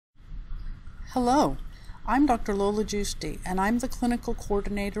Hello, I'm Dr. Lola Giusti, and I'm the Clinical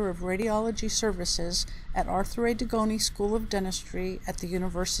Coordinator of Radiology Services at Arthur A. Degoni School of Dentistry at the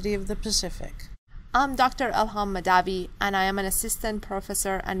University of the Pacific. I'm Dr. Elham Mahdavi, and I am an Assistant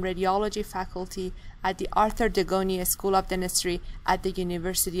Professor and Radiology Faculty at the Arthur Degoni School of Dentistry at the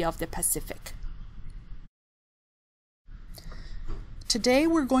University of the Pacific. Today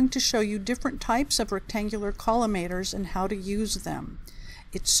we're going to show you different types of rectangular collimators and how to use them.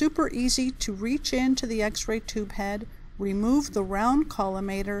 It's super easy to reach into the X-ray tube head, remove the round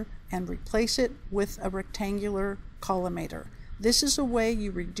collimator, and replace it with a rectangular collimator. This is a way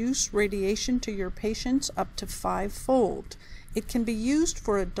you reduce radiation to your patients up to 5-fold. It can be used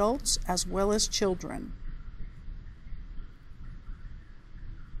for adults as well as children.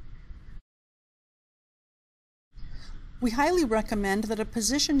 We highly recommend that a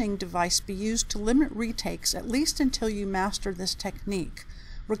positioning device be used to limit retakes at least until you master this technique.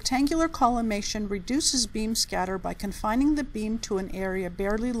 Rectangular collimation reduces beam scatter by confining the beam to an area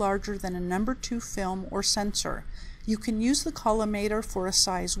barely larger than a number 2 film or sensor. You can use the collimator for a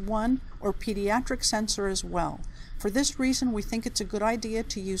size 1 or pediatric sensor as well. For this reason, we think it's a good idea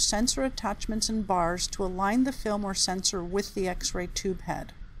to use sensor attachments and bars to align the film or sensor with the X-ray tube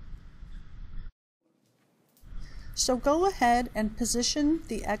head. So go ahead and position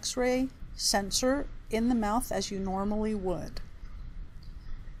the X-ray sensor in the mouth as you normally would.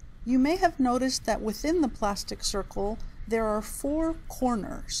 You may have noticed that within the plastic circle there are 4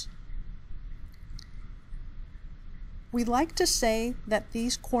 corners. We like to say that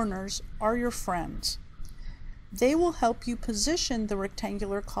these corners are your friends. They will help you position the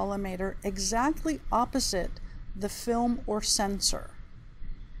rectangular collimator exactly opposite the film or sensor.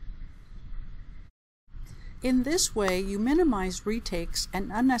 In this way, you minimize retakes and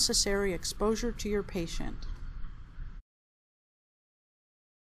unnecessary exposure to your patient.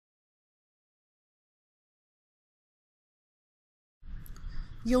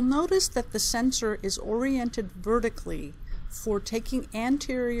 You'll notice that the sensor is oriented vertically for taking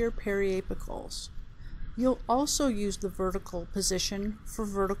anterior periapicals. You'll also use the vertical position for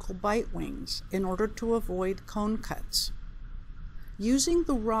vertical bite wings in order to avoid cone cuts. Using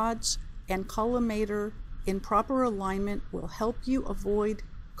the rods and collimator in proper alignment will help you avoid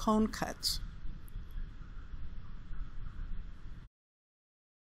cone cuts.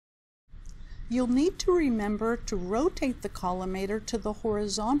 You'll need to remember to rotate the collimator to the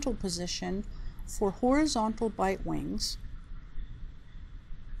horizontal position for horizontal bite wings,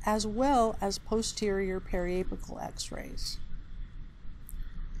 as well as posterior periapical X-rays.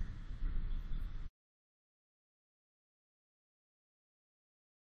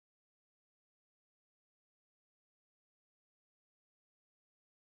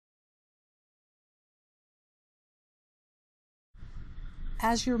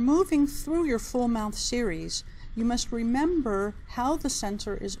 As you're moving through your full mouth series, you must remember how the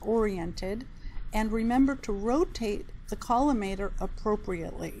sensor is oriented and remember to rotate the collimator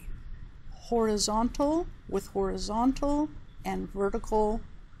appropriately. Horizontal with horizontal and vertical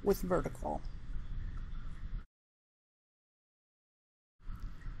with vertical.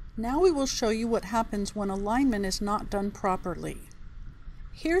 Now we will show you what happens when alignment is not done properly.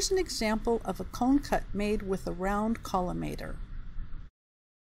 Here's an example of a cone cut made with a round collimator.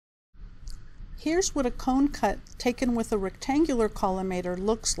 Here's what a cone cut taken with a rectangular collimator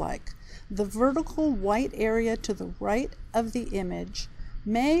looks like. The vertical white area to the right of the image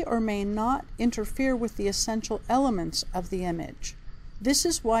may or may not interfere with the essential elements of the image. This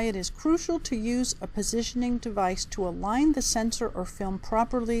is why it is crucial to use a positioning device to align the sensor or film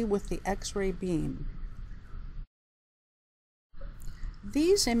properly with the X-ray beam.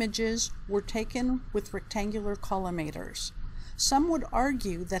 These images were taken with rectangular collimators. Some would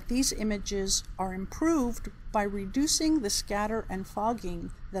argue that these images are improved by reducing the scatter and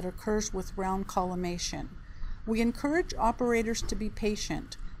fogging that occurs with round collimation. We encourage operators to be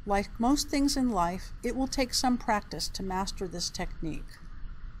patient. Like most things in life, it will take some practice to master this technique.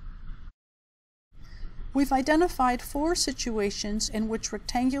 We've identified 4 situations in which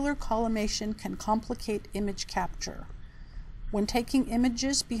rectangular collimation can complicate image capture. When taking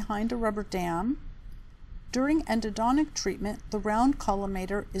images behind a rubber dam, during endodontic treatment, the round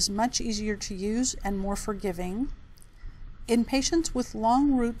collimator is much easier to use and more forgiving. In patients with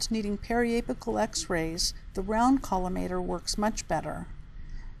long roots needing periapical X-rays, the round collimator works much better.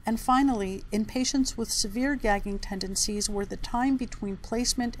 And finally, in patients with severe gagging tendencies where the time between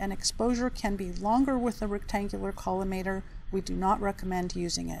placement and exposure can be longer with a rectangular collimator, we do not recommend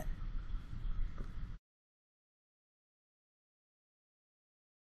using it.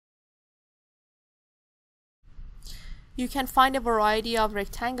 You can find a variety of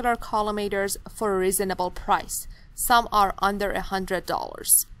rectangular collimators for a reasonable price. Some are under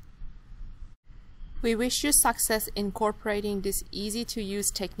 $100. We wish you success incorporating this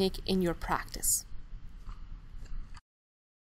easy-to-use technique in your practice.